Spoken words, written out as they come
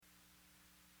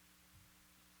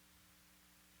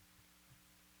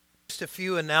Just a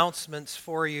few announcements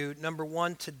for you. Number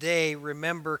one, today,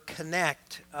 remember,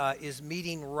 Connect is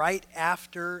meeting right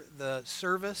after the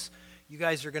service. You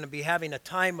guys are going to be having a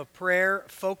time of prayer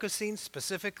focusing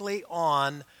specifically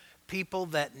on people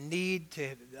that need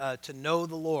to know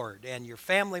the Lord. And your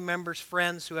family members,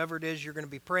 friends, whoever it is, you're going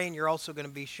to be praying. You're also going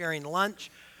to be sharing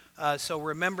lunch. So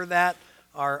remember that.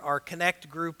 Our Connect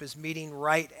group is meeting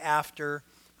right after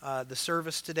the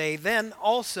service today. Then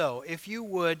also, if you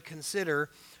would consider,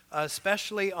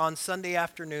 especially on Sunday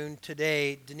afternoon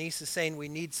today, Denise is saying we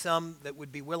need some that would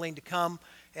be willing to come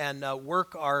and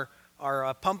work our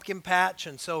pumpkin patch.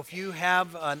 And so if you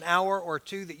have an hour or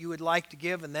two that you would like to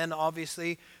give, and then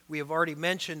obviously we have already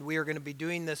mentioned we are going to be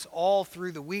doing this all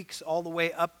through the weeks, all the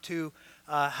way up to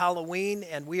Halloween,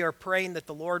 and we are praying that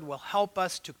the Lord will help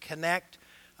us to connect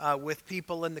with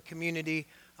people in the community.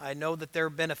 I know that there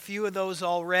have been a few of those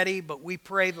already, but we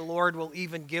pray the Lord will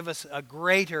even give us a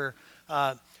greater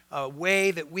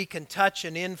way that we can touch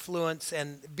and influence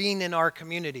and being in our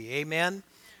community. Amen?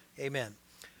 Amen.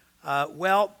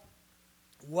 Well,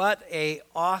 what a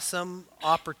awesome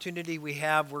opportunity we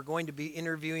have. We're going to be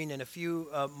interviewing in a few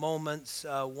moments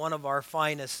one of our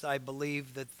finest, I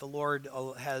believe, that the Lord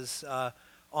has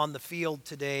on the field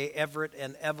today, Everett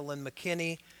and Evelyn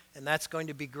McKiney, and that's going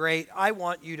to be great. I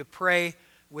want you to pray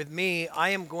with me. I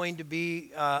am going to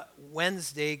be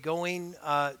Wednesday going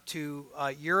to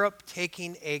Europe,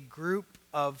 taking a group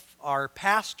of our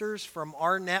pastors from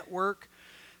our network.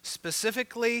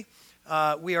 Specifically,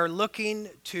 we are looking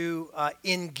to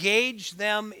engage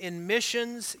them in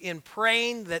missions, in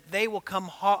praying that they will come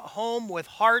home with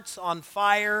hearts on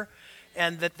fire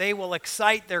and that they will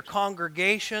excite their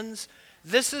congregations.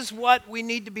 This is what we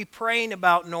need to be praying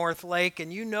about, North Lake,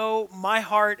 and you know my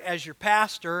heart as your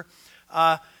pastor,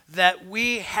 that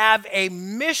we have a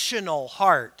missional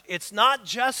heart. It's not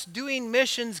just doing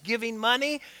missions, giving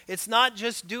money. It's not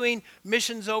just doing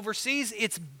missions overseas.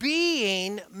 It's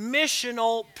being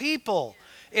missional people.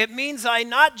 It means I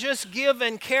not just give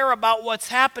and care about what's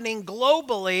happening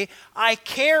globally. I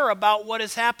care about what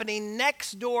is happening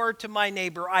next door to my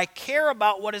neighbor. I care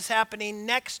about what is happening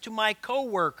next to my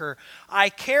coworker. I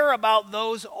care about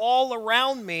those all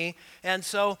around me. And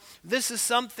so this is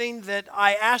something that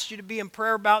I asked you to be in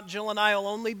prayer about. Jill and I will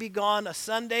only be gone a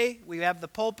Sunday. We have the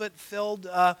pulpit filled,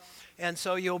 and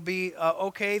so you'll be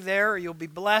okay there. You'll be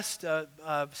blessed.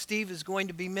 Steve is going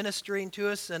to be ministering to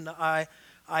us, and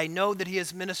I know that he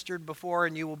has ministered before,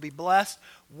 and you will be blessed.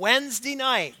 Wednesday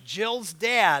night, Jill's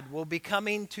dad will be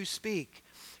coming to speak.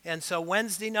 And so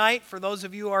Wednesday night, for those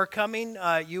of you who are coming,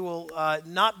 you will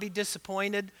not be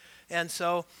disappointed. And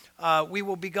so we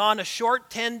will be gone a short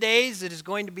 10 days. It is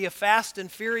going to be a fast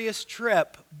and furious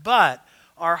trip. But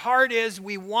our heart is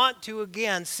we want to,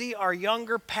 again, see our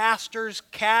younger pastors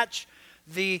catch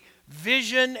the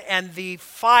vision and the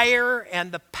fire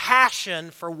and the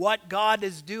passion for what God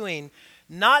is doing,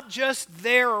 not just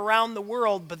there around the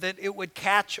world, but that it would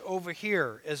catch over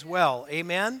here as well.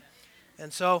 Amen?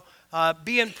 And so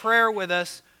be in prayer with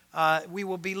us. We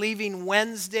will be leaving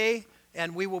Wednesday,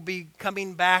 and we will be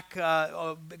coming back,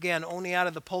 again, only out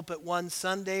of the pulpit one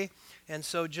Sunday. And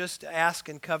so just ask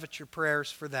and covet your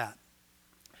prayers for that.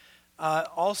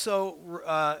 Also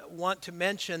want to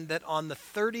mention that on the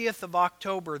 30th of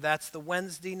October, that's the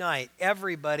Wednesday night,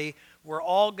 everybody, we're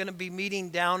all going to be meeting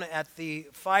down at the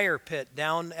fire pit,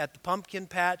 down at the pumpkin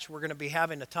patch. We're going to be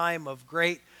having a time of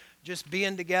great, just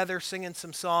being together, singing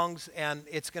some songs, and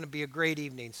it's going to be a great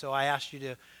evening. So I ask you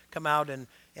to come out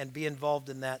and be involved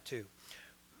in that too.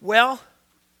 Well,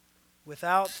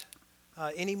 without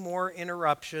any more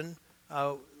interruption,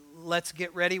 let's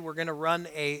get ready. We're going to run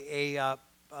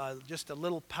just a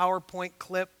little PowerPoint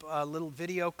clip, a little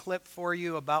video clip for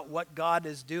you about what God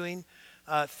is doing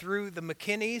through the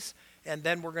McKinneys, and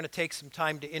then we're going to take some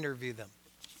time to interview them.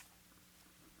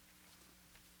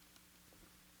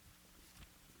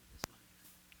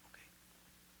 Okay.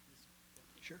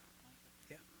 Sure.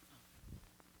 Yeah. Thank you.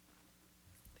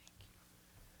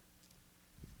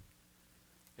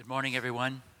 Good morning,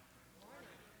 everyone.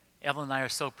 Evelyn and I are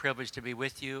so privileged to be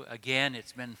with you again.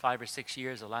 It's been 5 or 6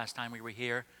 years the last time we were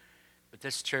here, but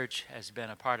this church has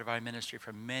been a part of our ministry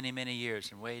for many, many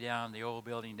years, and way down the old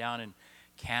building down in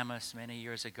Camas many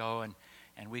years ago, and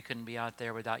we couldn't be out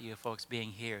there without you folks being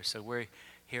here. So we're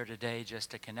here today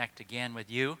just to connect again with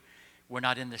you. We're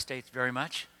not in the States very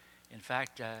much. In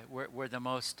fact, we're the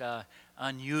most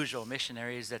unusual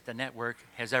missionaries that the network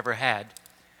has ever had.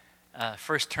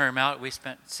 First term out, we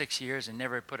spent 6 years and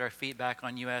never put our feet back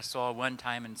on U.S. soil one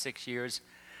time in 6 years.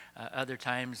 Other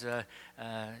times,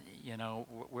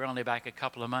 we're only back a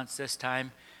couple of months this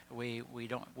time. We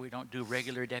don't do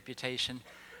regular deputation.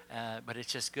 but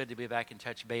it's just good to be back in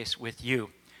touch base with you.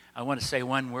 I want to say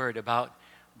one word about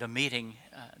the meeting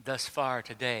thus far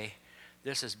today.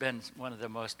 This has been one of the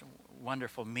most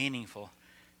wonderful, meaningful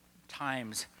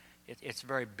times. It's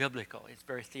very biblical. It's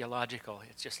very theological.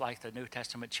 It's just like the New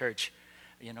Testament church.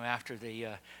 You know, after the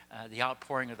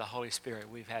outpouring of the Holy Spirit,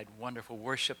 we've had wonderful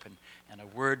worship and a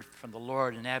word from the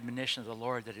Lord, an admonition of the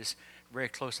Lord that is very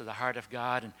close to the heart of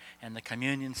God, and the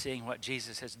communion, seeing what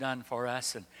Jesus has done for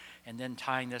us, and then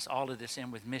tying all of this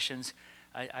in with missions.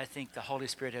 I think the Holy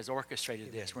Spirit has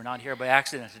orchestrated this. We're not here by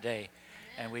accident today,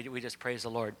 and we just praise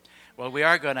the Lord. Well, we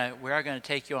are gonna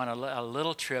take you on a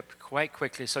little trip quite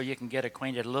quickly, so you can get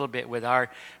acquainted a little bit with our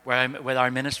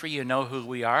ministry. You know who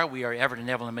we are. We are Everett and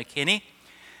Evelyn McKiney.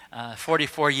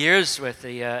 44 years with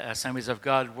the Assemblies of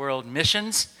God World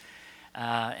Missions,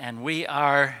 and we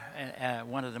are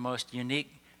one of the most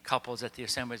unique couples that the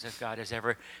Assemblies of God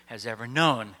has ever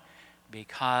known,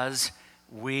 because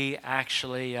we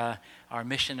actually are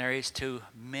missionaries to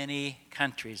many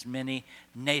countries, many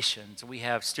nations. We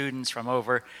have students from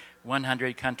over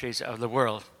 100 countries of the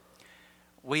world.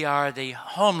 We are the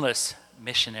homeless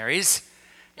missionaries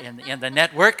in the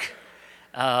network.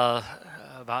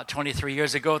 About 23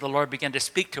 years ago, the Lord began to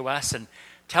speak to us and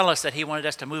tell us that He wanted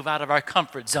us to move out of our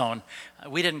comfort zone.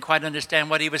 We didn't quite understand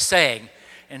what He was saying.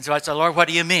 And so I said, Lord, what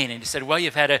do you mean? And He said, well,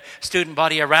 you've had a student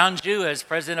body around you as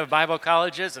president of Bible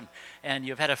colleges, and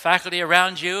you've had a faculty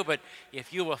around you, but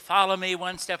if you will follow me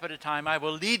one step at a time, I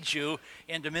will lead you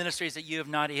into ministries that you have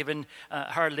not even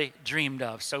hardly dreamed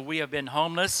of. So we have been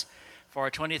homeless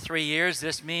for 23 years.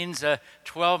 This means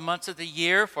 12 months of the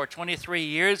year. For 23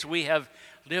 years, we have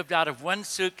lived out of one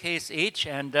suitcase each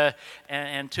and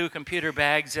 2 computer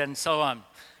bags and so on.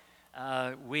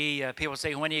 People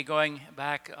say, when are you going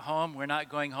back home? We're not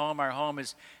going home. Our home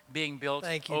is being built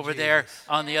over there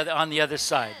on the other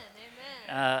side.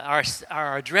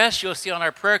 Our address you'll see on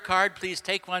our prayer card. Please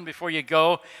take one before you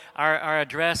go. Our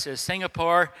address is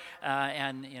Singapore,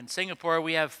 and in Singapore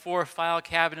we have 4 file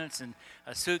cabinets and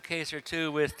a suitcase or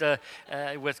 2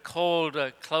 with cold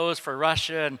clothes for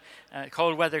Russia and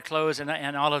cold weather clothes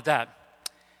and all of that.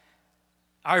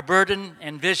 Our burden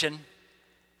and vision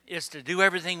is to do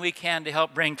everything we can to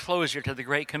help bring closure to the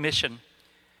Great Commission.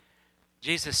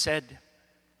 Jesus said,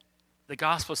 the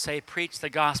Gospels say, preach the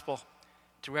gospel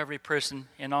to every person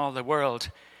in all the world.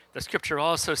 The Scripture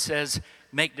also says,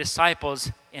 make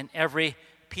disciples in every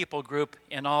people group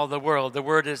in all the world. The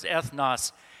word is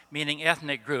ethnos, meaning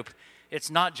ethnic group. It's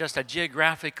not just a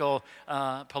geographical,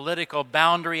 political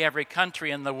boundary, every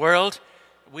country in the world.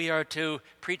 We are to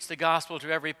preach the gospel to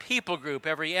every people group,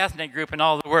 every ethnic group in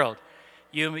all the world.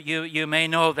 You may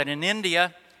know that in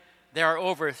India, there are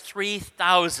over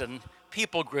 3,000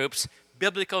 people groups,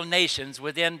 biblical nations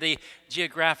within the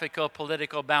geographical,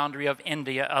 political boundary of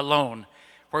India alone.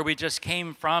 Where we just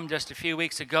came from just a few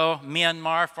weeks ago,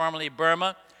 Myanmar, formerly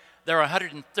Burma, there are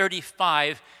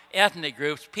 135 ethnic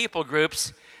groups, people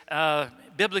groups,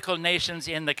 biblical nations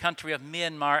in the country of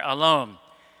Myanmar alone.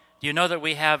 Do you know that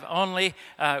we have only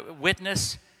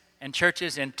witness and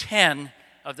churches in 10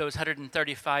 of those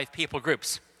 135 people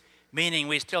groups, meaning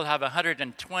we still have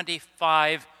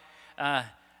 125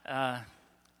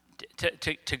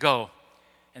 to go.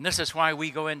 And this is why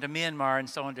we go into Myanmar and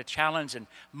so on to challenge and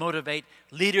motivate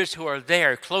leaders who are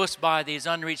there close by these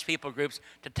unreached people groups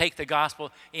to take the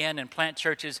gospel in and plant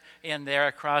churches in there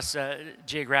across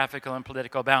geographical and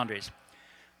political boundaries.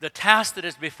 The task that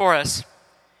is before us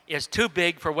is too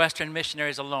big for Western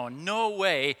missionaries alone. No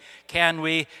way can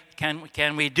we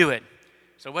do it.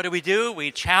 So what do? We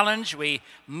challenge, we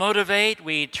motivate,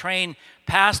 we train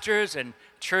pastors and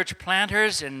church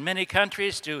planters in many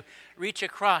countries to reach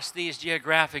across these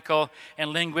geographical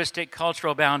and linguistic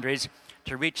cultural boundaries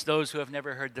to reach those who have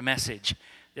never heard the message.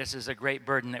 This is a great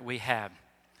burden that we have.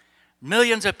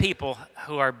 Millions of people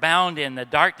who are bound in the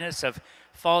darkness of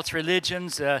false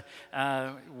religions,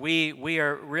 we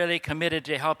are really committed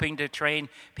to helping to train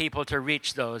people to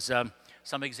reach those.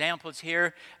 Some examples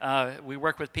here. We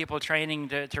work with people training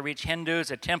to reach Hindus.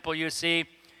 A temple you see,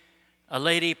 a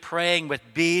lady praying with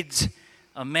beads,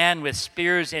 a man with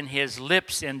spears in his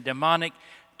lips in demonic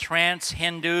trance.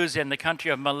 Hindus in the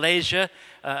country of Malaysia,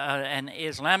 an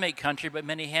Islamic country, but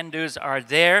many Hindus are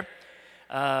there.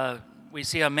 We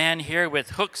see a man here with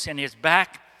hooks in his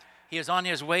back. He is on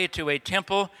his way to a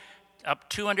temple up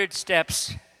 200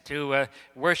 steps to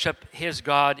worship his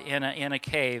God in a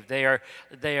cave. They are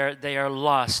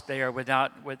lost. They are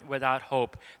without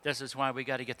hope. This is why we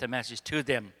got to get the message to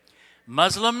them.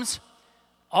 Muslims,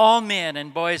 all men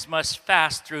and boys must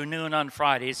fast through noon on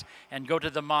Fridays and go to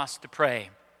the mosque to pray.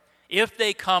 If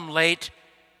they come late,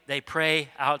 they pray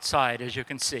outside, as you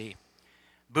can see.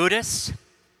 Buddhists,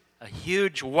 a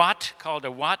huge Wat, called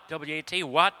a Wat, W-A-T,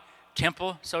 Wat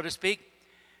temple, so to speak.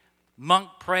 Monk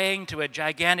praying to a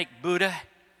gigantic Buddha.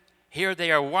 Here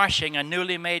they are washing a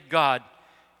newly made god.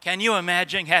 Can you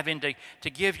imagine having to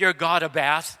give your god a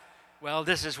bath? Well,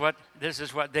 this is what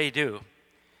they do.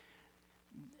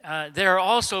 There are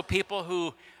also people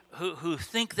who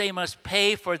think they must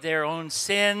pay for their own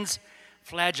sins.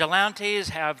 Flagellantes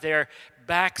have their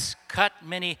backs cut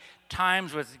many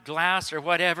times with glass or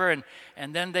whatever,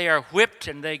 and then they are whipped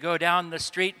and they go down the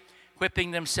street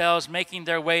whipping themselves, making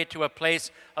their way to a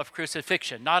place of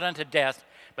crucifixion, not unto death,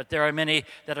 but there are many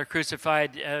that are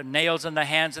crucified, nails in the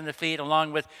hands and the feet,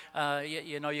 along with,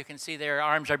 you can see their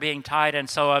arms are being tied and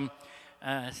so on,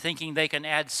 thinking they can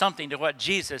add something to what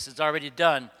Jesus has already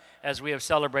done, as we have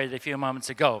celebrated a few moments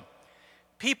ago.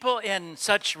 People in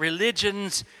such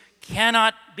religions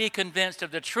cannot be convinced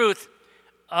of the truth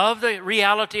of the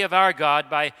reality of our God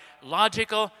by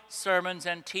logical sermons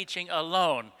and teaching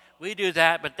alone. We do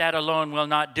that, but that alone will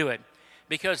not do it,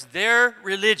 because their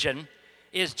religion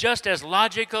is just as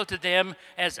logical to them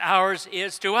as ours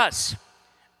is to us.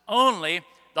 Only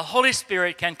the Holy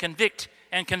Spirit can convict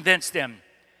and convince them.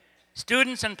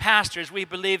 Students and pastors, we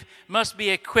believe, must be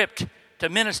equipped to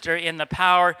minister in the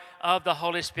power of the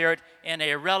Holy Spirit in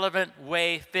a relevant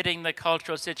way, fitting the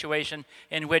cultural situation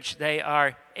in which they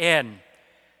are in.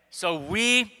 So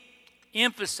we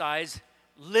emphasize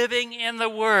living in the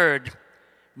Word,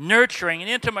 nurturing an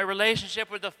intimate relationship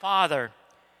with the Father,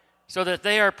 so that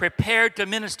they are prepared to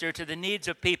minister to the needs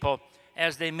of people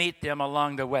as they meet them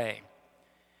along the way.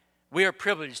 We are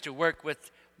privileged to work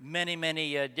with many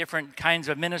different kinds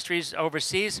of ministries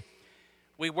overseas.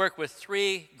 We work with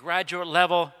 3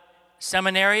 graduate-level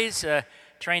seminaries,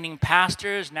 training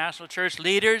pastors, national church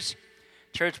leaders,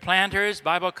 church planters,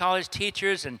 Bible college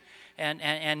teachers,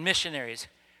 and missionaries.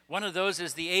 One of those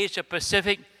is the Asia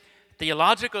Pacific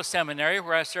Theological Seminary,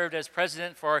 where I served as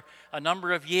president for a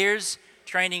number of years,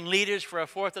 training leaders for a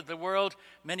fourth of the world,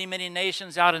 many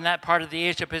nations out in that part of the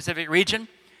Asia Pacific region.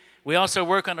 We also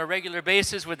work on a regular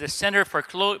basis with the Center for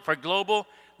Global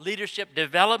Leadership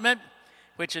Development,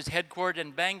 which is headquartered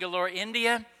in Bangalore,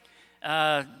 India.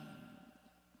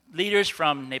 Leaders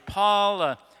from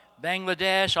Nepal,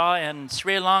 Bangladesh, and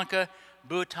Sri Lanka,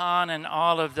 Bhutan, and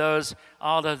all of those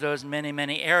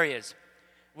many areas.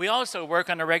 We also work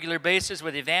on a regular basis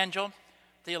with Evangel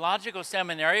Theological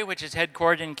Seminary, which is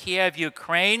headquartered in Kiev,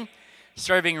 Ukraine,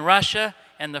 serving Russia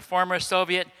and the former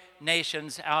Soviet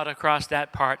nations out across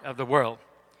that part of the world.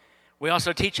 We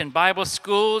also teach in Bible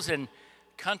schools in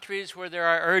countries where there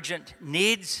are urgent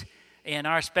needs in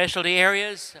our specialty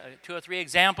areas. 2 or 3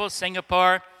 examples: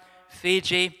 Singapore,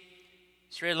 Fiji,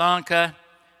 Sri Lanka,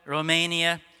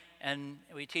 Romania, and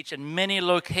we teach in many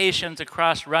locations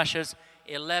across Russia's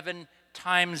 11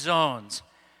 time zones,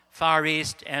 Far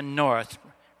East and North.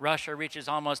 Russia reaches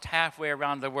almost halfway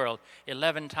around the world,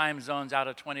 11 time zones out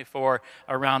of 24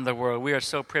 around the world. We are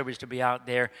so privileged to be out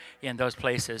there in those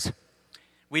places.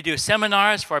 We do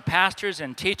seminars for pastors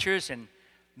and teachers in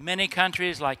many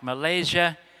countries like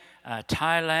Malaysia,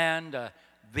 Thailand,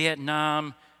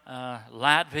 Vietnam,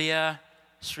 Latvia,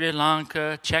 Sri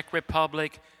Lanka, Czech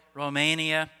Republic,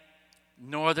 Romania,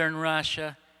 Northern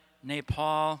Russia,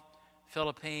 Nepal,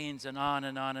 Philippines, and on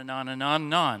and on and on and on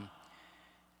and on.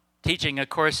 Teaching a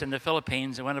course in the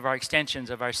Philippines, one of our extensions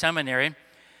of our seminary,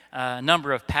 a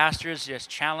number of pastors, just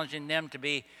challenging them to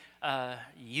be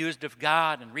used of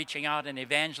God and reaching out in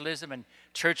evangelism and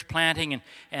church planting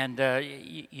and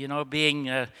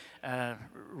being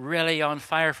really on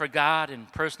fire for God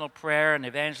and personal prayer and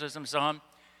evangelism and so on.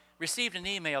 Received an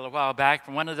email a while back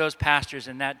from one of those pastors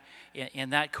in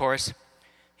that course.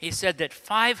 He said that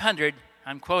 500,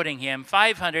 I'm quoting him,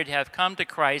 500 have come to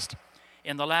Christ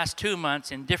in the last 2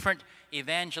 months in different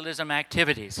evangelism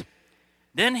activities.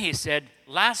 Then he said,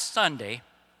 last Sunday,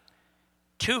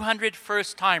 200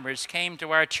 first-timers came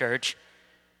to our church,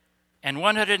 and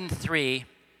 103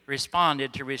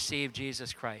 responded to receive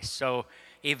Jesus Christ. So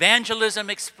evangelism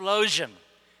explosion,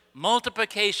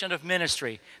 multiplication of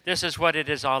ministry. This is what it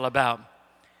is all about.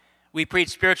 We preach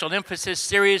spiritual emphasis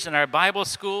series in our Bible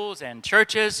schools and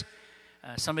churches.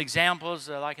 Some examples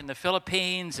like in the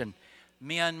Philippines and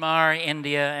Myanmar,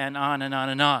 India, and on and on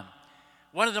and on.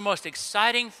 One of the most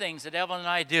exciting things that Evelyn and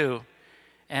I do,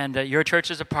 and your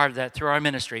church is a part of that through our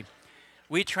ministry,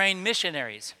 we train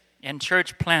missionaries and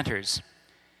church planters.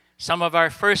 Some of our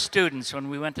first students, when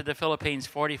we went to the Philippines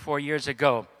 44 years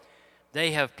ago,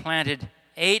 they have planted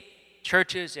 8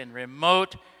 churches in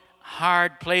remote,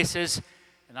 hard places,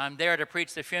 And I'm there to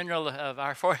preach the funeral of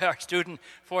our student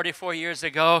 44 years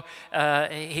ago.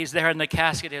 He's there in the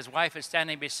casket. His wife is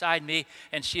standing beside me,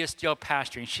 and she is still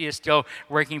pastoring. She is still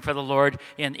working for the Lord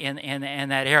in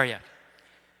that area.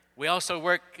 We also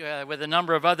work with a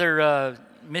number of other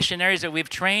missionaries that we've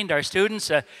trained, our students,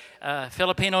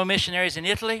 Filipino missionaries in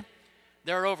Italy.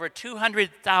 There are over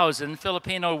 200,000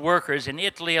 Filipino workers in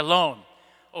Italy alone.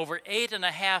 Over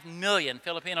 8.5 million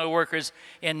Filipino workers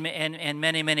in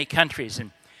many, many countries.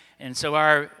 And so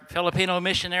our Filipino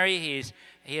missionary,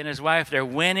 he and his wife, they're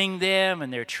winning them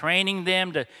and they're training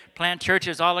them to plant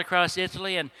churches all across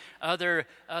Italy and other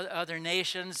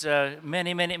nations,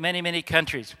 many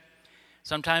countries.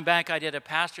 Some time back, I did a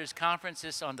pastor's conference.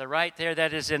 This on the right there,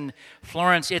 that is in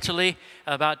Florence, Italy.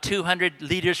 About 200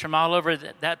 leaders from all over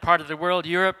that part of the world,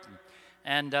 Europe.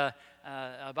 And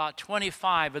about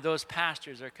 25 of those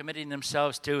pastors are committing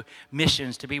themselves to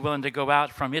missions, to be willing to go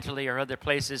out from Italy or other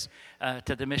places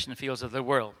to the mission fields of the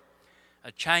world.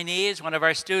 A Chinese, one of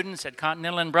our students at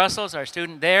Continental in Brussels, our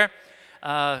student there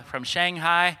from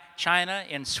Shanghai, China,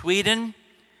 in Sweden,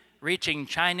 reaching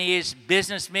Chinese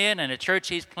businessmen and a church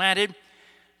he's planted.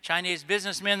 Chinese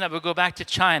businessmen that will go back to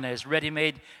China as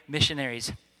ready-made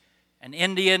missionaries. An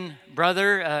Indian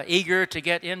brother eager to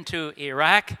get into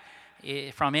Iraq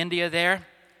from India there.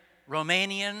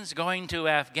 Romanians going to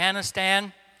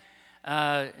Afghanistan.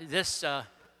 This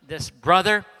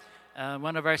brother,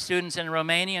 one of our students in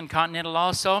Romania and Continental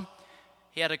also,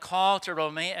 he had a call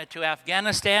to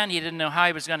Afghanistan. He didn't know how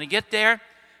he was going to get there.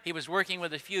 He was working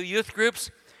with a few youth groups.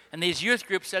 And these youth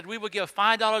groups said, we will give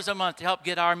 $5 a month to help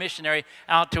get our missionary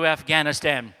out to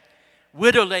Afghanistan.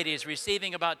 Widow ladies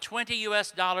receiving about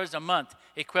 $20 a month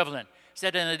equivalent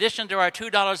said, in addition to our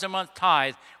 $2 a month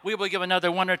tithe, we will give another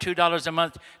 $1 or $2 a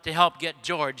month to help get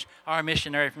George, our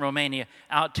missionary from Romania,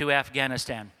 out to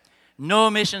Afghanistan. No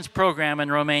missions program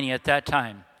in Romania at that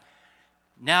time.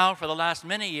 Now, for the last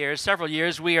several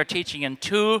years, we are teaching in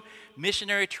 2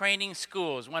 missionary training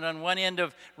schools, one on one end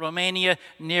of Romania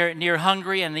near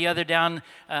Hungary and the other down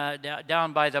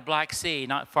by the Black Sea,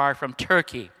 not far from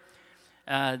Turkey.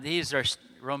 These are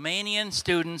Romanian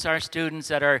students, our students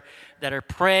that are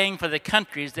praying for the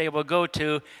countries they will go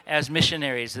to as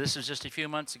missionaries. This was just a few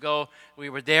months ago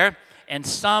we were there, and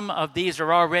some of these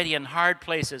are already in hard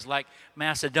places like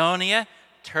Macedonia,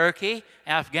 Turkey,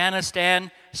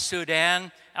 Afghanistan,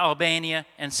 Sudan, Albania,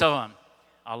 and so on.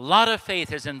 A lot of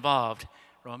faith is involved.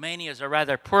 Romania is a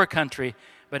rather poor country,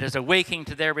 but is awaking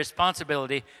to their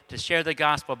responsibility to share the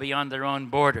gospel beyond their own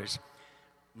borders.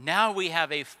 Now we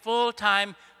have a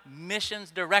full-time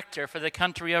missions director for the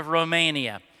country of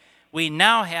Romania. We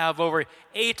now have over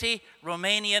 80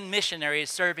 Romanian missionaries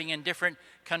serving in different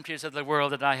countries of the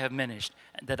world that I have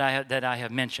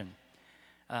mentioned.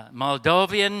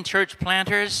 Moldovan church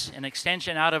planters, an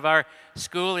extension out of our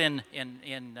school in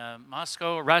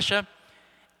Moscow, Russia.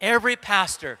 Every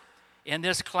pastor in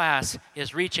this class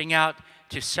is reaching out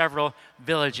to several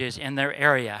villages in their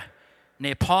area.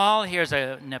 Nepal, here's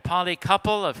a Nepali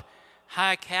couple of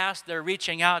high caste. They're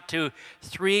reaching out to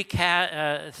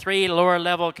 3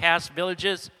 lower-level caste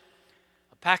villages.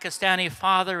 A Pakistani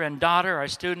father and daughter are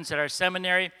students at our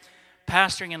seminary,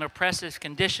 pastoring in oppressive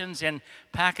conditions in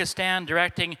Pakistan,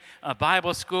 directing a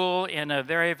Bible school in a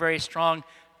very, very strong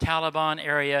Taliban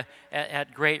area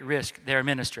at great risk, their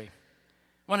ministry.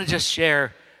 I want to just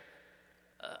share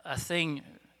a thing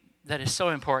that is so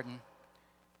important.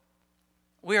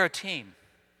 We are a team.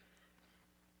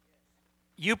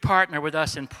 You partner with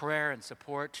us in prayer and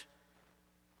support.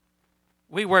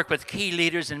 We work with key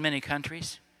leaders in many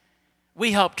countries.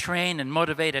 We help train and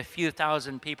motivate a few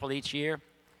thousand people each year.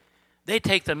 They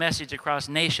take the message across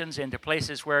nations into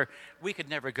places where we could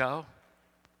never go.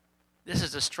 This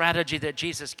is a strategy that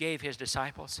Jesus gave his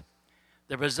disciples.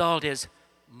 The result is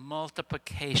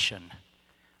multiplication.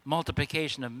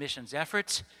 Multiplication of missions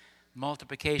efforts,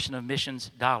 multiplication of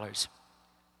missions dollars.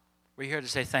 We're here to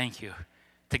say thank you.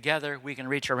 Together we can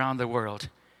reach around the world.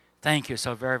 Thank you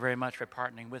so very, very much for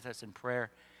partnering with us in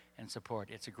prayer and support.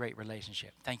 It's a great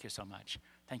relationship. Thank you so much.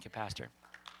 Thank you, Pastor.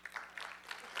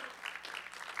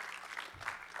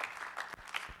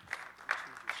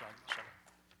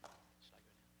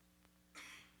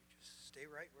 Stay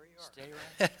right where you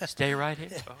are. Stay right here.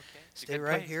 Okay. Stay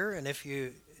right here, and if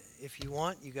you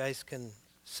want, you guys can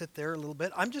sit there a little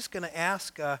bit. I'm just going to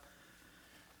ask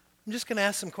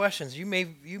some questions. You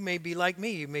may be like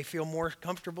me. You may feel more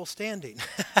comfortable standing.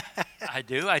 I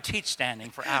do. I teach standing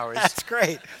for hours. That's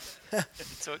great.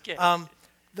 It's okay.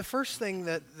 The first thing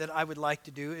that I would like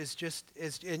to do is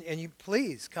and you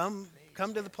please come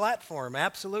to the platform.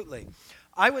 Absolutely.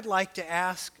 I would like to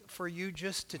ask for you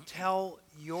just to tell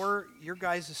your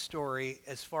guys' story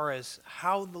as far as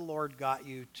how the Lord got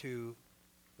you to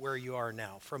where you are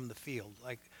now from the field,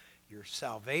 like your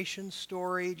salvation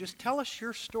story. Just tell us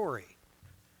your story.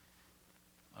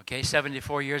 Okay,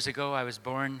 74 years ago, I was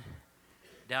born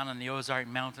down in the Ozark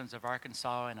Mountains of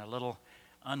Arkansas in a little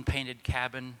unpainted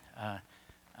cabin,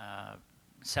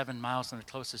 7 miles from the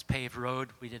closest paved road.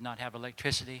 We did not have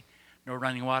electricity, no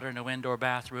running water, no indoor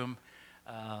bathroom,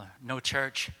 no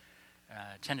church.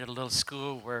 Attended a little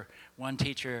school where one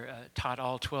teacher taught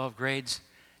all 12 grades.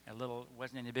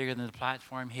 Wasn't any bigger than the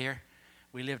platform here.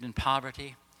 We lived in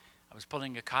poverty. I was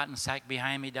pulling a cotton sack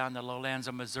behind me down the lowlands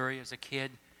of Missouri as a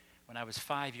kid. When I was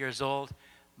 5 years old,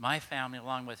 my family,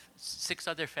 along with 6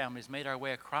 other families, made our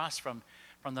way across from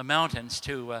the mountains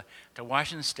to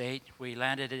Washington State. We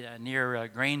landed near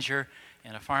Granger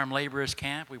in a farm laborers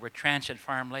camp. We were transient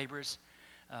farm laborers,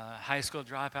 high school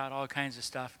dropout, all kinds of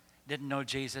stuff. Didn't know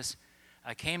Jesus.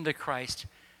 I came to Christ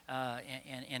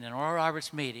in an Oral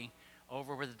Roberts meeting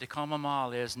over where the Tacoma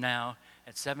Mall is now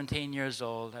at 17 years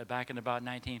old, back in about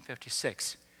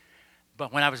 1956.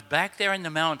 But when I was back there in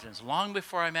the mountains, long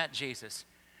before I met Jesus,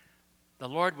 the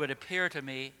Lord would appear to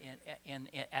me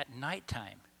at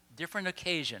nighttime, different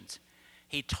occasions.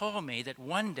 He told me that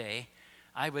one day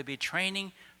I would be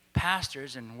training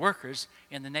pastors and workers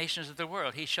in the nations of the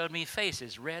world. He showed me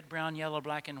faces, red, brown, yellow,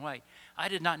 black, and white. I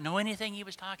did not know anything he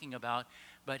was talking about,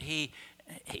 but he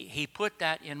put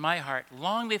that in my heart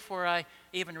long before I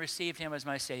even received him as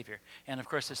my Savior. And of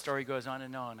course, the story goes on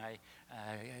and on. I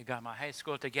got my high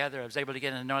school together. I was able to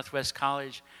get into Northwest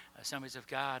College, Assemblies of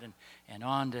God, and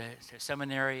on to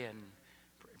seminary and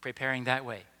preparing that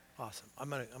way. Awesome. I'm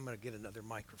gonna get another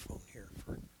microphone here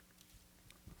for.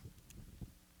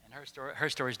 And her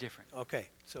story is different. Okay,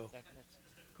 so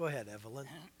go ahead, Evelyn.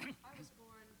 I was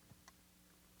born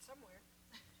somewhere.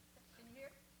 Can you hear?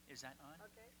 Is that on?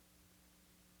 Okay.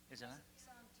 Is it on? It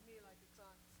sounds to me like it's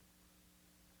on.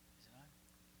 Is it on?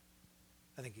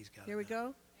 I think he's got it. Here we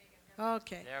now. go?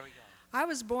 Okay. There we go. I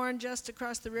was born just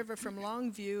across the river from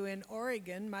Longview in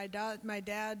Oregon. My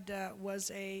dad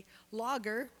was a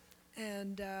logger,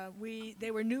 and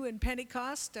they were new in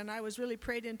Pentecost, and I was really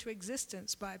prayed into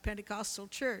existence by a Pentecostal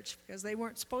church because they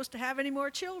weren't supposed to have any more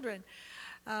children.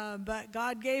 But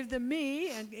God gave them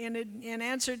me in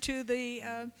answer to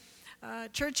the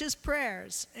church's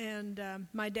prayers. And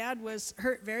my dad was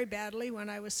hurt very badly when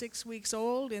I was 6 weeks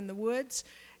old in the woods,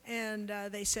 and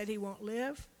they said he won't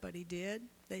live, but he did.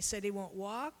 They said he won't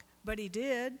walk, but he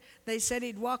did. They said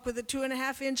he'd walk with a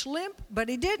 2.5-inch limp, but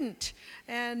he didn't.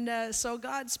 And so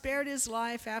God spared his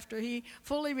life. After he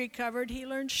fully recovered, he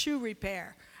learned shoe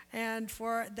repair. And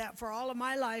for all of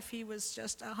my life, he was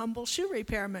just a humble shoe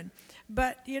repairman.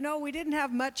 But, we didn't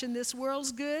have much in this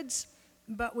world's goods,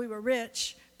 but we were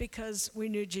rich because we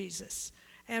knew Jesus.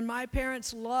 And my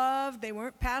parents they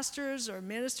weren't pastors or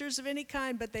ministers of any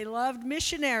kind, but they loved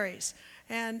missionaries.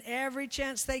 And every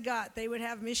chance they got, they would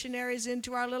have missionaries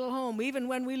into our little home, even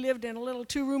when we lived in a little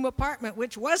 2-room apartment,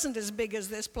 which wasn't as big as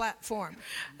this platform.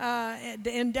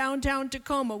 In downtown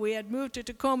Tacoma, we had moved to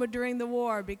Tacoma during the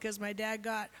war because my dad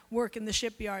got work in the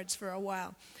shipyards for a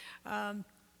while.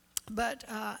 But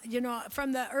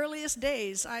from the earliest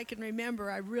days, I can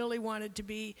remember I really wanted to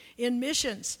be in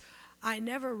missions. I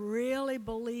never really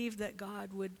believed that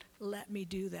God would let me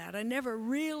do that. I never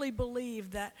really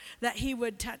believed that he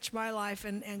would touch my life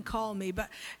and call me.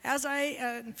 But as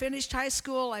I finished high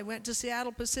school, I went to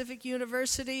Seattle Pacific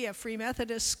University, a Free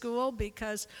Methodist school,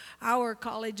 because our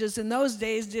colleges in those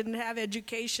days didn't have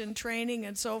education training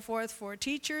and so forth for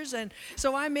teachers. And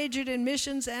so I majored in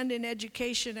missions and in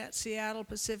education at Seattle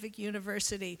Pacific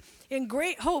University in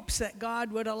great hopes that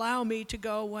God would allow me to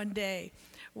go one day.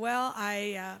 Well,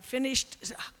 I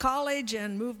finished college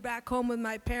and moved back home with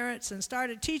my parents and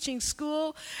started teaching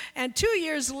school. And 2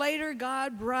 years later,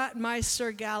 God brought my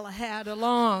Sir Galahad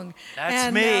along.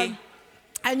 That's me.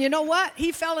 And you know what?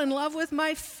 He fell in love with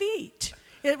my feet.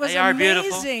 It was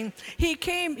Beautiful. amazing. He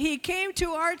came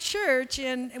to our church,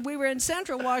 and we were in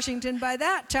Central Washington by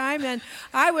that time, and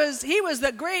he was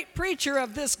the great preacher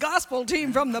of this gospel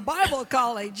team from the Bible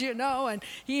college, and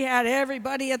he had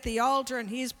everybody at the altar, and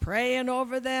he's praying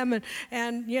over them,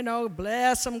 and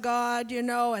bless them, God,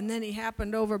 and then he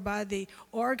happened over by the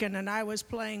organ, and I was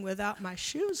playing without my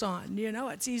shoes on,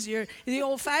 it's easier, the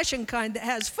old-fashioned kind that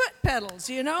has foot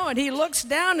pedals, and he looks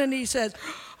down and he says,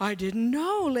 I didn't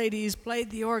know ladies played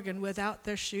the organ without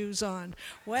their shoes on.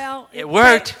 Well, it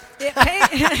worked.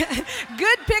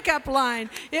 Good pickup line.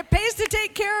 It pays to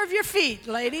take care of your feet,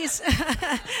 ladies.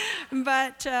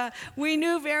 But we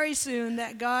knew very soon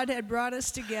that God had brought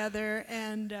us together,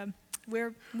 and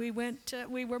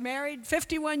we were married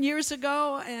 51 years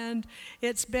ago, and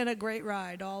it's been a great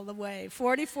ride all the way.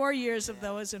 44 years of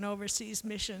those in overseas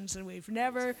missions, and we've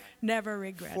never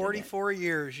regretted 44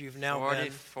 years you've now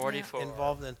been 44.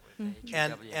 involved in.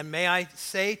 And may I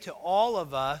say to all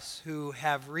of us who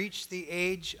have reached the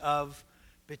age of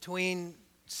between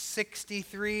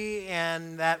 63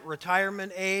 and that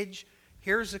retirement age,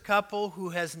 here's a couple who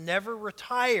has never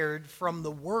retired from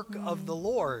the work of the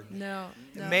Lord. No.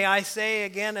 And may I say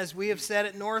again, as we have said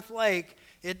at North Lake,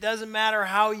 it doesn't matter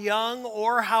how young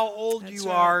or how old That's you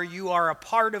right. you are a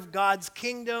part of God's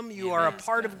kingdom, you are a Praise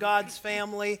part God. of God's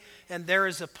family, and there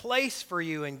is a place for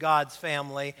you in God's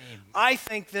family. I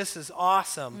think this is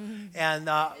awesome. And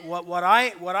what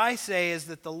I say is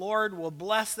that the Lord will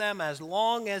bless them as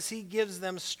long as He gives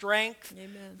them strength,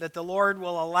 Amen. that the Lord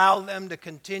will allow them to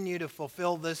continue to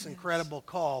fulfill this incredible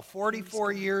call.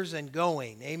 44 years and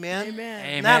going. Amen? Amen.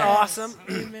 Isn't that Amen. awesome?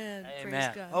 Amen. Praise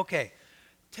Amen. God. Okay.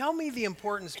 Tell me the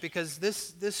importance, because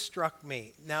this struck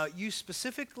me. Now, you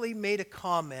specifically made a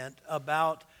comment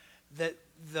about that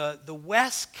the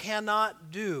West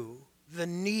cannot do the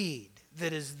need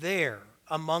that is there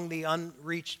among the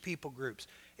unreached people groups.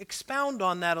 Expound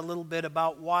on that a little bit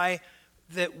about why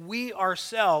that we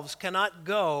ourselves cannot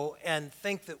go and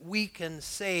think that we can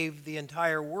save the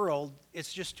entire world.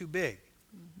 It's just too big.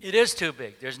 It is too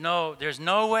big. There's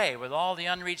no way with all the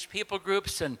unreached people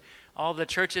groups and all the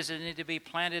churches that need to be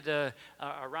planted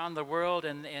around the world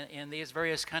and in these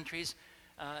various countries.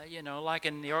 Like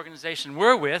in the organization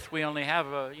we're with, we only have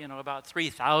about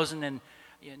 3,000 and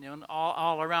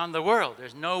all around the world.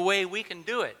 There's no way we can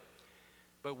do it,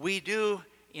 but we do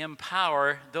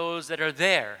empower those that are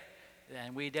there,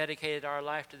 and we dedicated our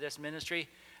life to this ministry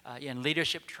in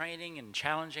leadership training and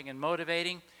challenging and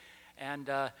motivating. And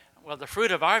the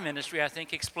fruit of our ministry, I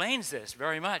think, explains this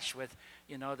very much with,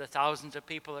 the thousands of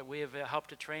people that we have helped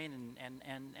to train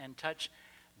and touch.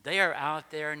 They are out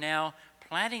there now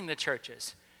planting the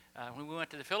churches. When we went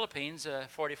to the Philippines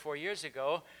 44 years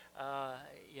ago,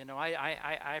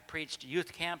 I preached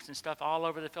youth camps and stuff all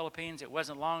over the Philippines. It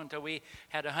wasn't long until we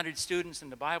had 100 students in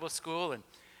the Bible school.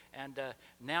 And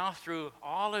now through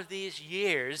all of these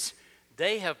years,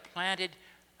 they have planted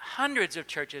hundreds of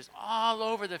churches all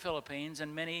over the Philippines,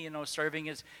 and many, serving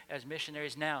as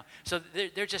missionaries now. So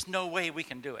there's just no way we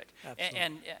can do it.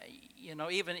 And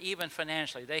even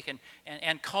financially, they can,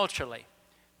 and culturally,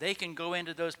 they can go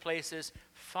into those places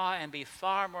and be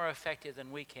far more effective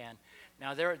than we can.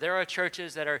 Now there are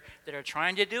churches that are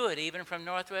trying to do it, even from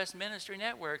Northwest Ministry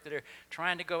Network, that are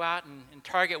trying to go out and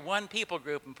target one people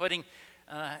group and putting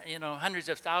hundreds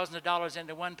of thousands of dollars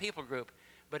into one people group.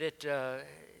 But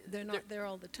They're not there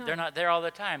all the time. They're not there all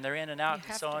the time. They're in and out You and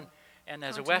have so to. on. And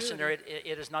as a Westerner, it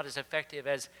is not as effective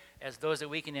as those that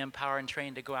we can empower and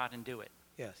train to go out and do it.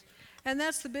 Yes. And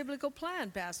that's the biblical plan,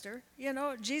 Pastor.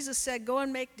 Jesus said, go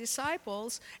and make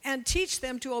disciples and teach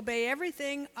them to obey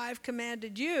everything I've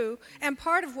commanded you. And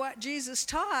part of what Jesus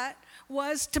taught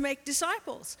was to make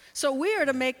disciples. So we are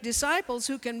to make disciples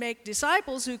who can make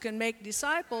disciples who can make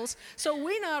disciples. So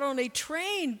we not only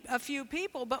train a few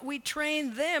people, but we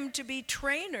train them to be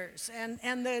trainers.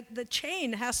 And the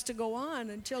chain has to go on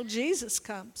until Jesus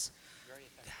comes.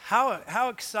 How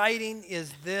exciting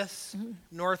is this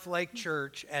North Lake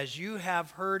Church, as you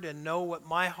have heard and know what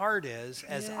my heart is,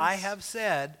 as Yes. I have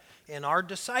said in our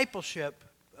discipleship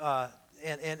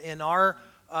and in our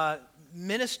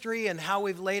ministry and how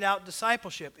we've laid out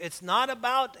discipleship. It's not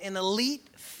about an elite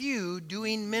few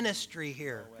doing ministry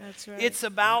here. That's right. It's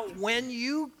about when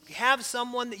you have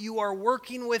someone that you are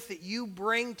working with that you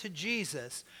bring to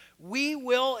Jesus, we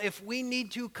will, if we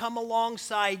need to, come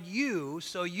alongside you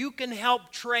so you can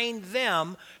help train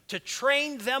them to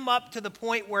train them up to the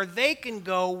point where they can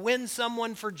go win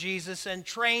someone for Jesus and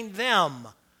train them.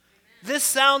 This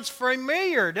sounds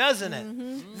familiar, doesn't it?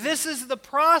 Mm-hmm. This is the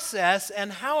process,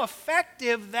 and how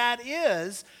effective that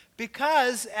is,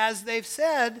 because, as they've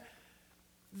said,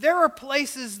 there are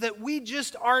places that we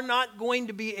just are not going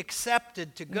to be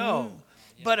accepted to go.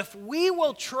 But if we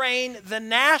will train the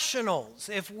nationals,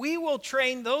 if we will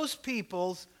train those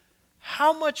peoples,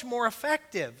 how much more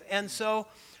effective? And so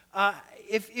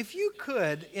if you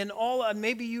could, in all,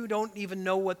 maybe you don't even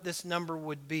know what this number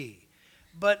would be,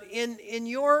 but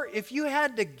if you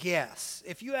had to guess,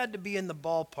 if you had to be in the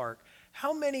ballpark,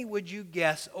 how many would you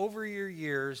guess over your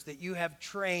years that you have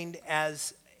trained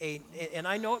as and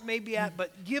I know it may be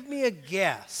but give me a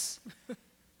guess.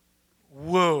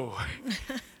 Whoa.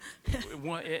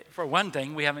 For one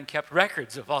thing, we haven't kept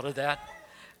records of all of that.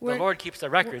 The Lord keeps the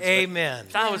records. Amen.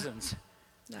 Thousands.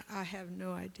 I have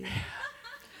no idea.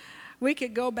 we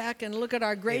could go back and look at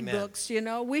our grade Amen. books.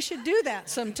 We should do that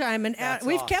sometime. And That's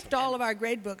we've awesome. kept all of our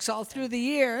grade books all through the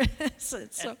year.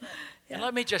 And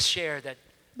let me just share that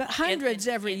But hundreds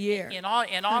every year. in all of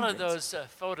Hundreds. those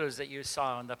photos that you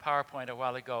saw on the PowerPoint a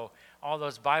while ago, all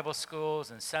those Bible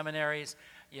schools and seminaries,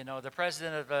 the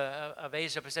president of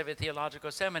Asia Pacific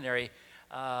Theological Seminary,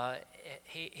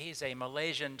 he's a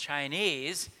Malaysian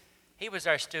Chinese. He was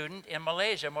our student in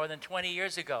Malaysia more than 20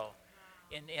 years ago.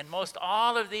 In most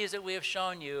all of these that we have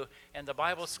shown you, and the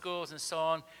Bible schools and so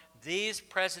on, these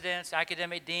presidents,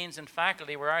 academic deans, and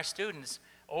faculty were our students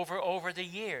over the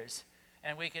years.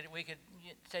 And we could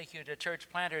take you to church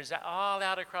planters all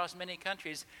out across many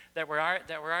countries that were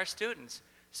our students.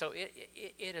 So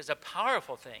it is a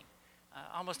powerful thing,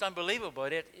 almost unbelievable.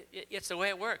 It's the way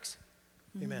it works.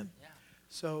 Amen. Yeah.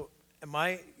 So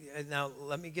now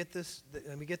let me get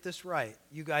this right.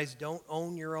 You guys don't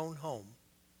own your own home.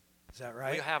 Is that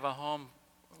right? We have a home.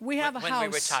 We have a when house.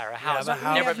 we retire, a You house. have a We've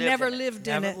house. Never lived in it. lived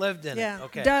in Haven't it. lived in it. Yeah.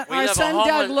 Okay. We Our live son a Doug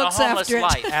homeless, looks a homeless after it.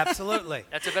 life. Absolutely.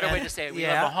 That's a better way to say it. We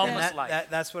Yeah, live a homeless and life.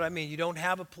 that's what I mean. You don't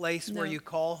have a place where No. you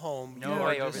call home. No You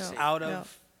way are just overseas. out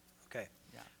of. No. Okay.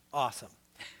 Yeah. Awesome.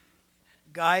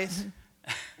 Guys,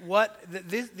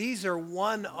 these are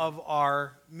one of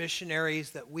our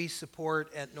missionaries that we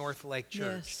support at North Lake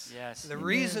Church. Yes. Yes. The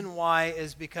reason why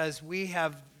is because we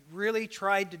have really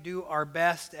tried to do our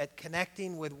best at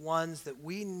connecting with ones that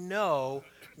we know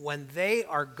when they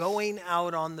are going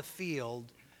out on the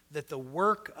field that the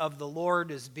work of the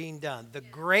Lord is being done. The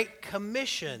Great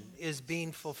Commission is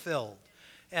being fulfilled.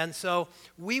 And so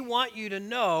we want you to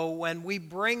know when we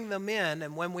bring them in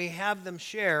and when we have them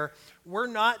share, we're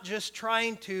not just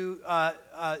trying to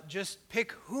just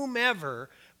pick whomever,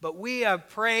 but we have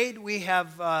prayed, we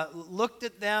have looked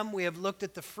at them, we have looked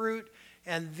at the fruit,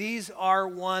 and these are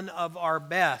one of our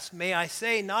best. May I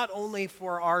say, not only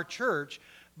for our church,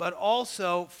 but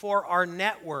also for our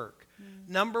network.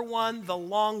 Number one, the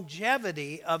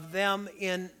longevity of them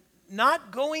in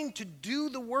not going to do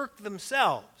the work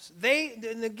themselves.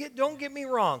 Don't get me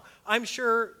wrong. I'm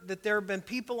sure that there have been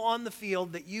people on the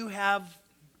field that you have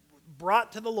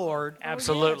brought to the Lord.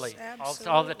 Absolutely. yes,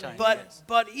 All the time.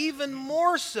 But even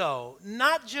more so,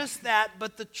 not just that,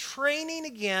 but the training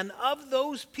again of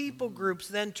those people groups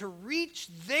then to reach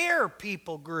their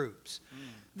people groups.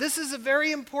 This is a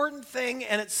very important thing,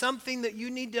 and it's something that you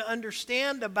need to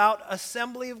understand about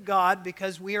Assembly of God,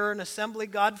 because we are an Assembly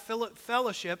of God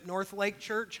fellowship. North Lake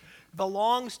Church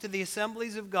belongs to the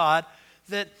Assemblies of God,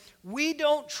 that we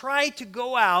don't try to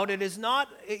go out. It is not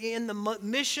in the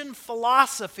mission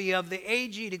philosophy of the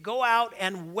AG to go out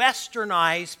and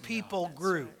westernize people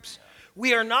groups.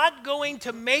 We are not going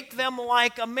to make them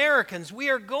like Americans. We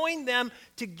are going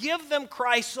to give them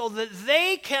Christ so that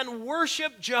they can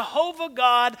worship Jehovah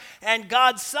God and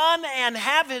God's Son and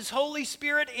have His Holy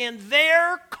Spirit in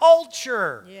their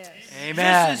culture. Yes.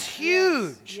 Amen. This is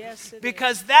huge. Yes, it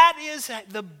because that is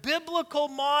the biblical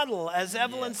model, as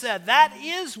Evelyn said. That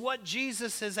is what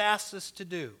Jesus has asked us to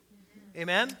do.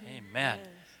 Amen? Amen.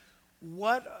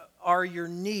 What are your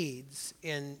needs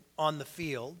on the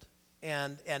field?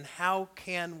 And how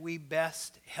can we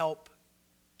best help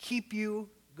keep you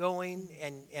going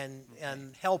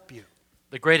and help you?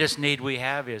 The greatest need we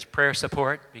have is prayer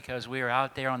support, because we are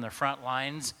out there on the front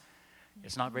lines.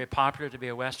 It's not very popular to be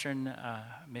a Western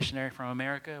missionary from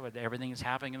America with everything that's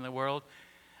happening in the world.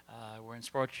 We're in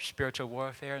spiritual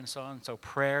warfare and so on. So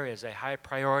prayer is a high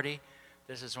priority.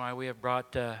 This is why we have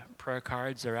brought prayer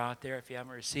cards. They're out there if you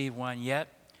haven't received one yet.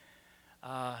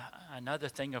 Another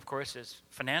thing, of course, is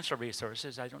financial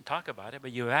resources. I don't talk about it,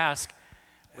 but you ask.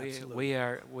 We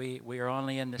are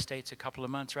only in the States a couple of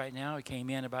months right now. We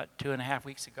came in about 2.5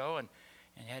 weeks ago and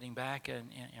heading back in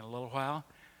a little while.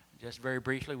 Just very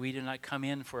briefly, we did not come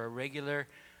in for a regular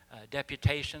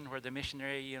deputation where the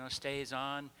missionary stays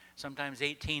on, sometimes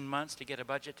 18 months to get a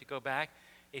budget to go back.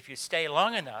 If you stay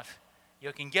long enough,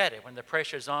 you can get it. When the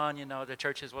pressure's on, the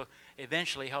churches will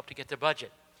eventually help to get the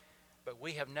budget. But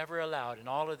we have never allowed, in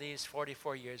all of these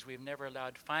 44 years, we've never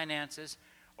allowed finances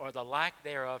or the lack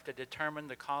thereof to determine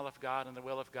the call of God and the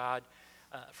will of God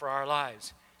for our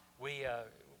lives.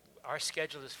 Our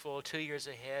schedule is full 2 years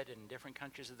ahead in different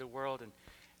countries of the world, and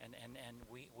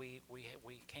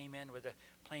we came in with a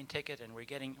plane ticket, and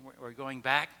we're going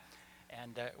back,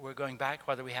 and we're going back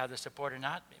whether we have the support or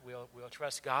not. We'll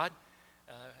trust God.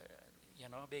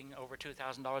 Being over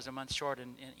 $2,000 a month short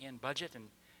in budget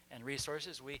and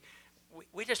resources,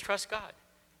 we just trust God,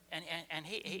 and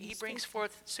He brings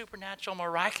forth supernatural,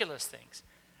 miraculous things.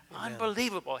 Amen.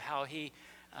 Unbelievable how He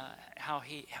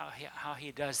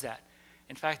does that.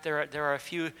 In fact, there are a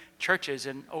few churches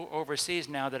overseas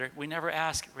now that we never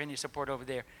ask for any support over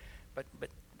there, but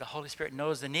the Holy Spirit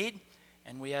knows the need.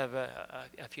 And we have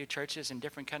a few churches in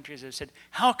different countries that have said,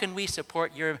 how can we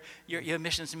support your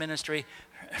missions ministry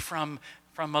from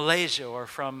Malaysia or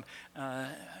from a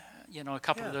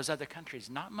couple of those other countries?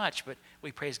 Not much, but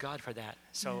we praise God for that.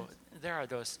 So there are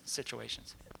those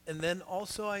situations. And then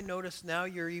also I noticed now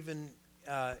you're even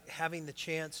having the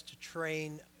chance to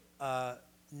train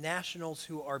nationals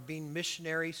who are being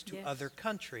missionaries to other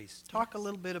countries. Talk a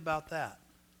little bit about that.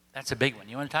 That's a big one.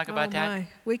 You want to talk about that?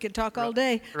 We could talk all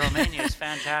day. Romania is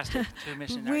fantastic. 2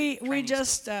 missionary We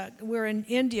just were in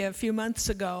India a few months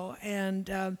ago,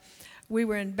 and we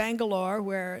were in Bangalore,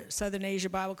 where Southern Asia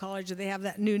Bible College, they have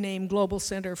that new name, Global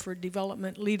Center for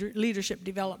Development, Leadership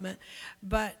Development.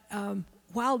 But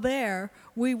while there,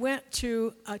 we went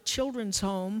to a children's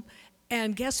home,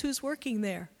 and guess who's working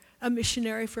there? A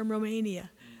missionary from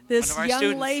Romania. This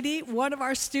young lady, one of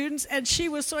our students, and she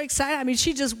was so excited. I mean,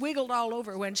 she just wiggled all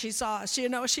over when she saw us.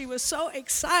 She was so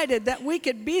excited that we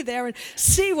could be there and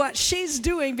see what she's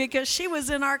doing, because she was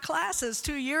in our classes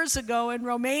 2 years ago in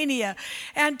Romania.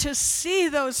 And to see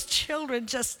those children,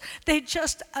 they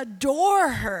just adore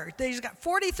her. They've got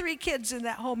 43 kids in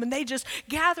that home, and they just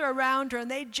gather around her,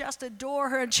 and they just adore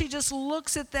her. And she just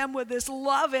looks at them with this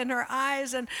love in her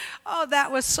eyes. And, that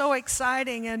was so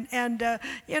exciting. And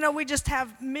we just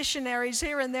have missionaries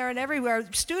here and there and everywhere,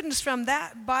 students from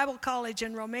that Bible college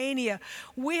in Romania.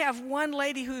 We have one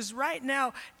lady who's right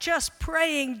now just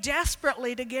praying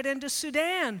desperately to get into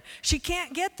Sudan. She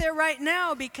can't get there right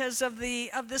now because of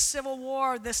the civil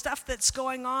war, the stuff that's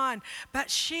going on. But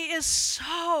she aches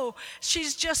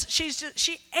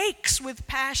with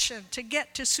passion to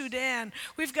get to Sudan.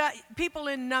 We've got people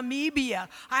in Namibia.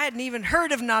 I hadn't even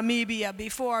heard of Namibia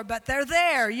before, but they're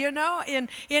there,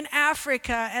 in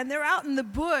Africa, and they're out in the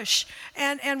bush.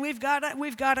 And we've got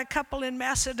a couple in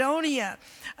Macedonia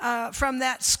from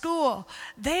that school.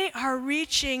 They are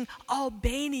reaching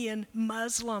Albanian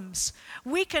Muslims.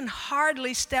 We can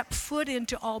hardly step foot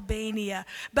into Albania,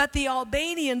 but the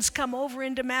Albanians come over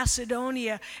into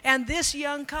Macedonia, and this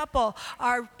young couple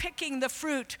are picking the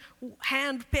fruit,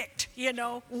 hand-picked,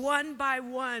 one by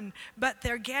one, but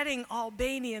they're getting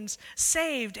Albanians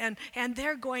saved, and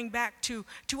they're going back to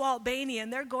Albania,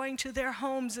 and they're going to their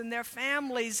homes and their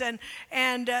families, and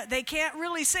they can't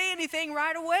really say anything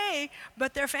right away,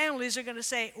 but their families are going to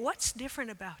say, what's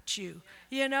different about you?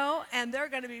 And they're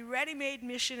going to be ready-made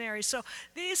missionaries. So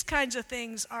these kinds of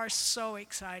things are so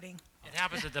exciting. It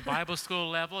happens at the Bible school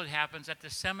level. It happens at the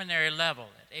seminary level,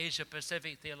 at Asia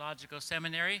Pacific Theological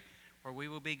Seminary, where we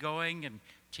will be going and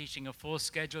teaching a full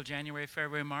schedule January,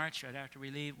 February, March. Right after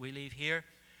we leave here.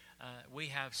 We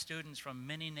have students from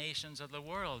many nations of the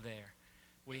world there.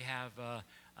 We have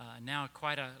now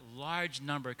quite a large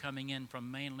number coming in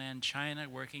from mainland China,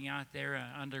 working out there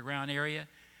underground area.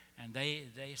 And they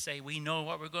say, we know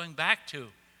what we're going back to,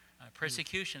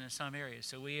 persecution in some areas.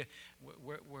 So we're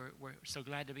so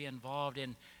glad to be involved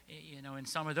in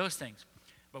some of those things.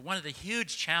 But one of the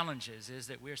huge challenges is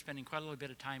that we're spending quite a little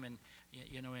bit of time in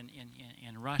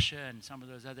Russia and some of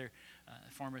those other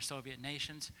former Soviet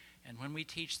nations. And when we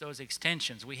teach those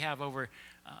extensions, we have over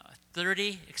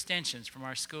 30 extensions from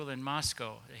our school in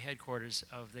Moscow, the headquarters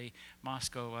of the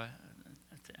Moscow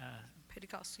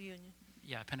Pentecostal Union.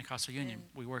 Yeah, Pentecostal Union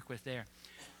we work with there.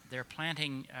 They're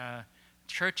planting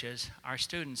churches, our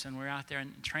students, and we're out there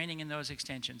and training in those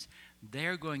extensions.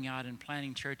 They're going out and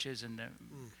planting churches in the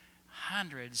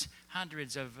hundreds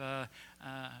of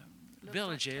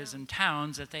villages and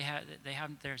towns that they have.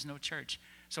 There's no church.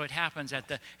 So it happens at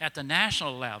the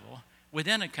national level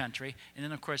within a country, and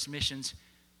then of course missions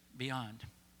beyond.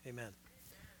 Amen.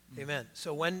 Amen.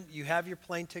 So when you have your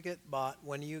plane ticket bought,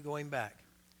 when are you going back?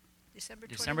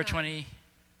 December 29,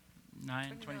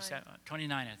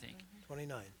 29, I think.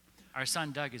 29. Our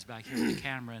son Doug is back here with the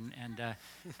camera, and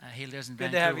he lives in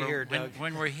Good Vancouver. to have you here, Doug.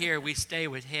 When we're here, we stay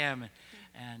with him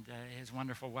and his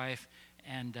wonderful wife,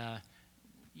 and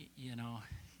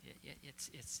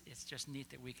it's just neat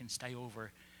that we can stay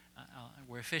over.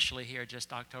 We're officially here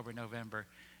just October, November,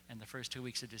 and the first 2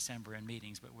 weeks of December in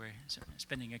meetings, but we're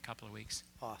spending a couple of weeks.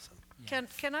 Awesome. Yeah.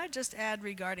 Can I just add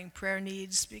regarding prayer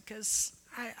needs, because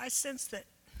I sense that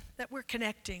we're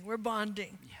connecting, we're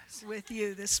bonding with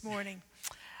you this morning.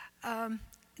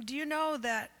 Do you know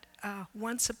that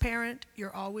once a parent,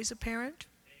 you're always a parent?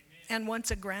 Amen. And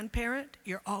once a grandparent,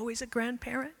 you're always a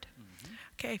grandparent? Mm-hmm.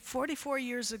 Okay, 44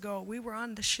 years ago, we were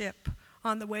on the ship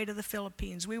on the way to the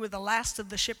Philippines. We were the last of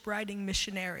the ship-riding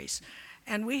missionaries.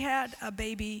 And we had a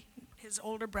baby, his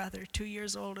older brother, 2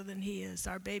 years older than he is.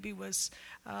 Our baby was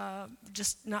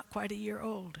just not quite a year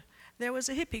old. There was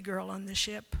a hippie girl on the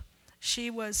ship.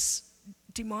 She was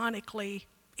demonically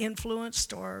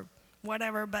influenced or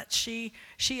whatever, but she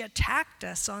attacked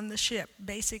us on the ship,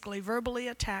 basically verbally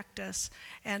attacked us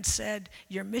and said,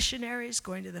 "You're missionaries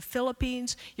going to the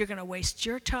Philippines. You're going to waste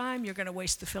your time. You're going to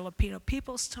waste the Filipino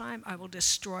people's time. I will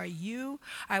destroy you.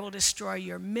 I will destroy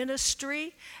your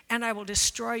ministry, and I will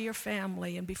destroy your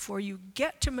family. And before you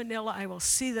get to Manila, I will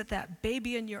see that that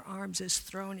baby in your arms is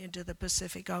thrown into the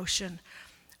Pacific Ocean."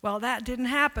 Well, that didn't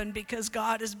happen because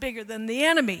God is bigger than the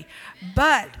enemy.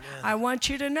 But Amen. I want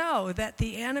you to know that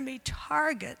the enemy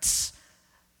targets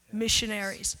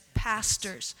missionaries,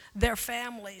 pastors, their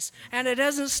families. And it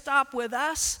doesn't stop with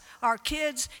us, our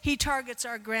kids. He targets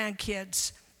our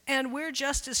grandkids. And we're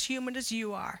just as human as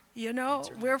you are. You know,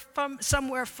 we're from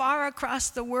somewhere far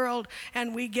across the world,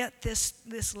 and we get this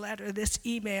letter, this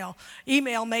email.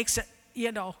 Email makes it,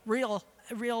 you know, real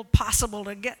possible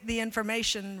to get the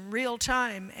information real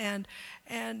time, and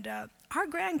our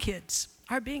grandkids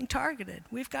are being targeted.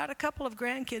 We've got a couple of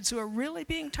grandkids who are really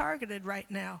being targeted right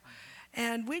now,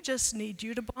 and we just need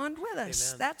you to bond with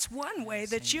us. Amen. That's one way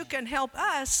that you can help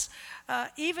us.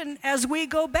 Even as we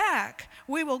go back,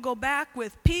 we will go back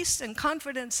with peace and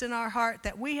confidence in our heart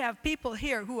that we have people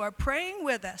here who are praying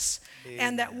with us. Amen.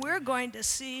 And that we're going to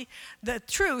see the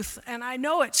truth. And I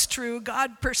know it's true.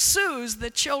 God pursues the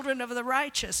children of the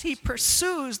righteous. He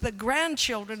pursues the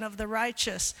grandchildren of the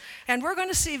righteous. And we're going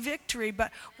to see victory,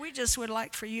 but we just would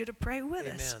like for you to pray with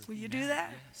us. Amen. Will you do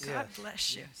that? Yes. God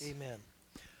bless you. Amen.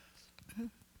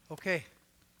 Okay,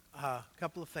 a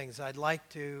couple of things. I'd like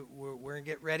to, we're going to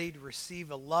get ready to receive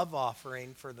a love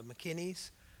offering for the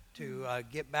McKinneys to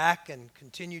get back and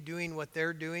continue doing what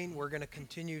they're doing. We're going to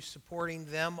continue supporting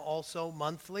them also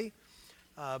monthly,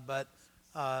 but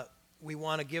we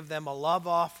want to give them a love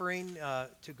offering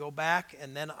to go back,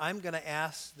 and then I'm going to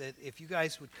ask that if you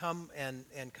guys would come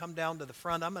and come down to the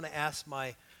front, I'm going to ask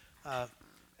my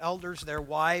elders, their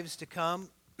wives, to come.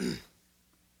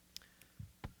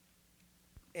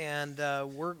 And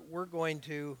we're going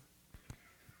to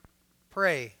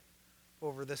pray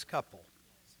over this couple.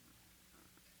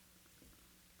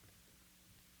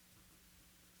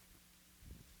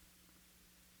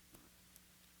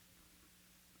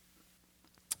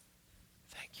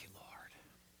 Thank you, Lord.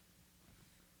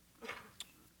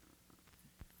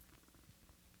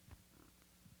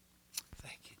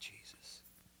 Thank you, Jesus.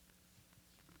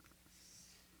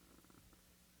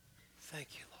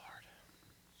 Thank you, Lord.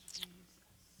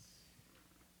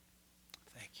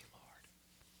 Thank you, Lord.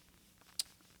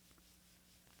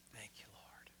 Thank you,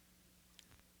 Lord.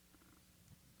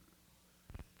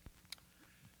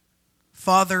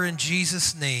 Father, in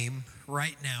Jesus' name,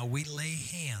 right now, we lay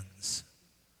hands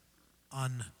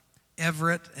on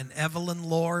Everett and Evelyn,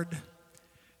 Lord.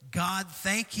 God,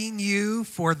 thanking you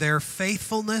for their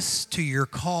faithfulness to your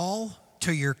call,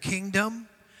 to your kingdom.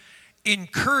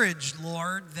 Encouraged,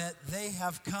 Lord, that they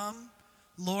have come,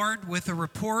 Lord, with a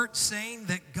report saying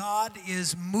that God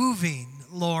is moving,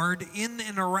 Lord, in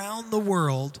and around the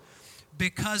world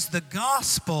because the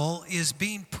gospel is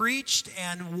being preached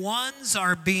and ones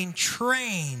are being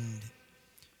trained.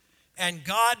 And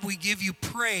God, we give you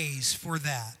praise for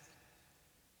that.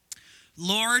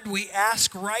 Lord, we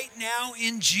ask right now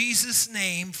in Jesus'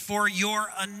 name for your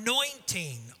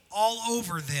anointing all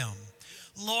over them.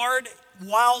 Lord,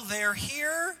 while they're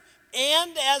here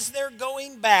and as they're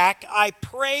going back, I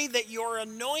pray that your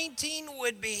anointing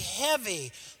would be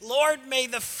heavy. Lord, may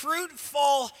the fruit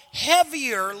fall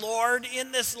heavier, Lord,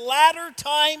 in this latter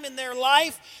time in their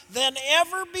life than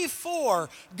ever before.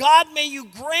 God, may you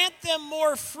grant them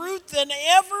more fruit than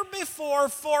ever before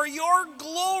for your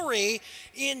glory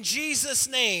in Jesus'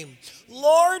 name.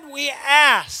 Lord, we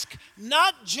ask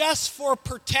not just for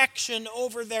protection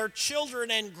over their children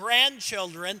and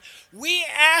grandchildren. We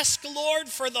ask, Lord,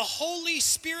 for the Holy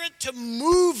Spirit to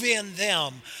move in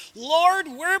them. Lord,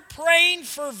 we're praying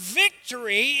for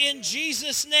victory in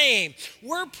Jesus' name.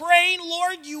 We're praying,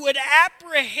 Lord, you would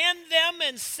apprehend them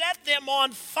and set them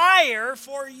on fire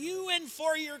for you and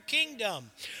for your kingdom.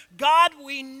 God,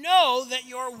 we know that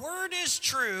your word is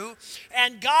true.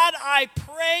 And God, I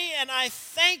pray and I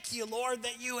thank you, Lord,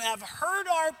 that you have heard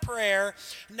our prayer.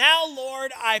 Now,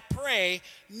 Lord, I pray,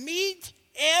 meet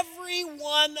every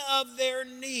one of their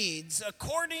needs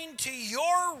according to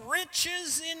your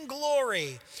riches in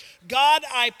glory. God,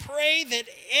 I pray that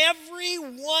every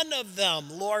one of them,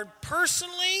 Lord,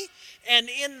 personally and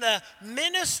in the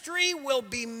ministry will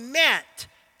be met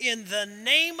in the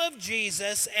name of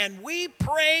Jesus. And we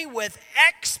pray with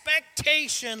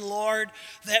expectation, Lord,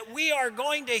 that we are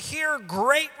going to hear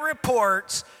great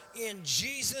reports in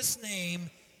Jesus'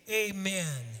 name.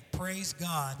 Amen. Praise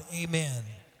God. Amen.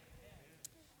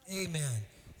 Amen.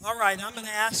 All right, I'm going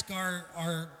to ask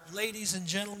our ladies and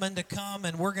gentlemen to come,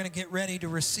 and we're going to get ready to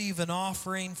receive an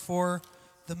offering for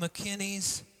the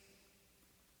McKinneys.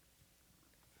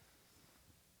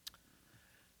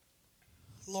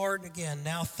 Lord, again,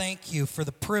 now thank you for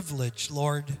the privilege,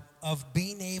 Lord, of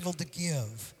being able to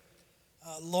give.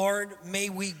 Lord, may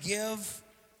we give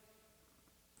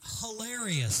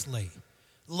hilariously.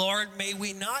 Lord, may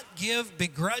we not give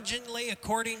begrudgingly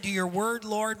according to your word,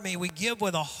 Lord. May we give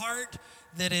with a heart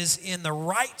that is in the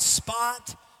right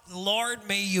spot. Lord,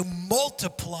 may you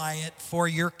multiply it for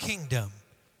your kingdom.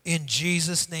 In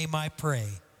Jesus' name I pray.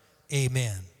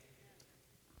 Amen.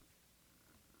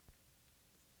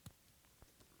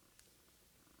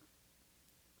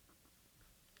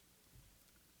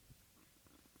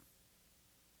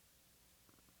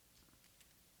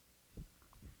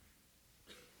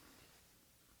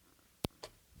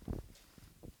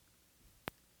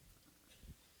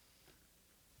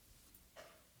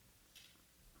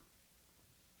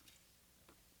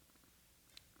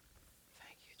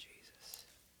 Thank you, Jesus.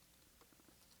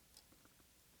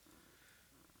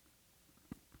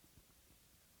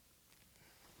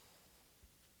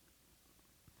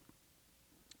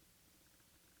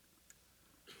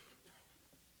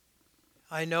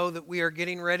 I know that we are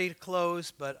getting ready to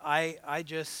close, but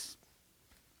this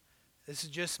is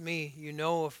just me,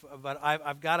 but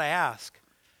I've got to ask,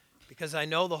 because I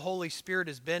know the Holy Spirit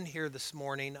has been here this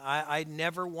morning. I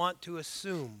never want to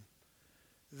assume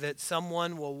that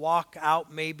someone will walk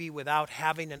out maybe without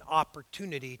having an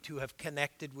opportunity to have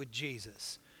connected with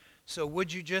Jesus. So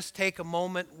would you just take a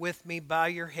moment with me, bow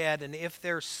your head, and if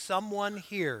there's someone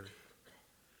here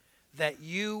that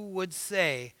you would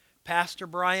say, Pastor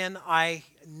Brian, I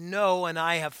know and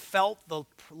I have felt the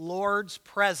Lord's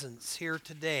presence here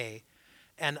today,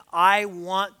 and I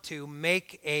want to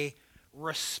make a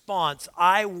response.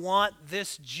 I want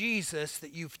this Jesus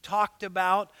that you've talked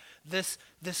about, this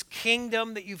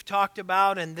kingdom that you've talked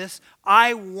about, and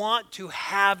I want to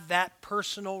have that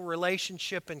personal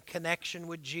relationship and connection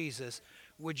with Jesus.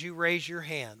 Would you raise your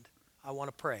hand? I want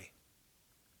to pray.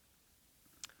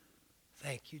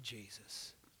 Thank you,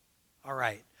 Jesus. All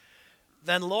right.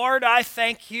 Then, Lord, I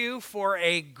thank you for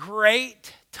a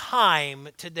great time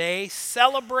today,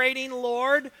 celebrating,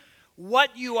 Lord,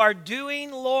 what you are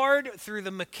doing, Lord, through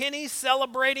the McKinneys,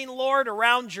 celebrating, Lord,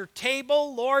 around your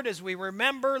table, Lord, as we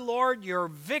remember, Lord, your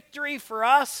victory for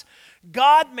us.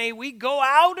 God, may we go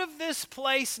out of this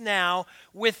place now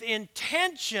with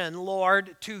intention,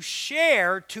 Lord, to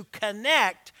share, to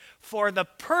connect for the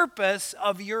purpose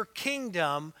of your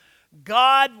kingdom.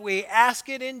 God, we ask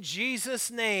it in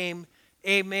Jesus' name.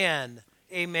 Amen.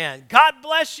 Amen. God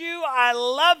bless you. I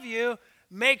love you.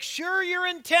 Make sure you're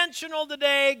intentional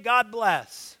today. God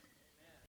bless.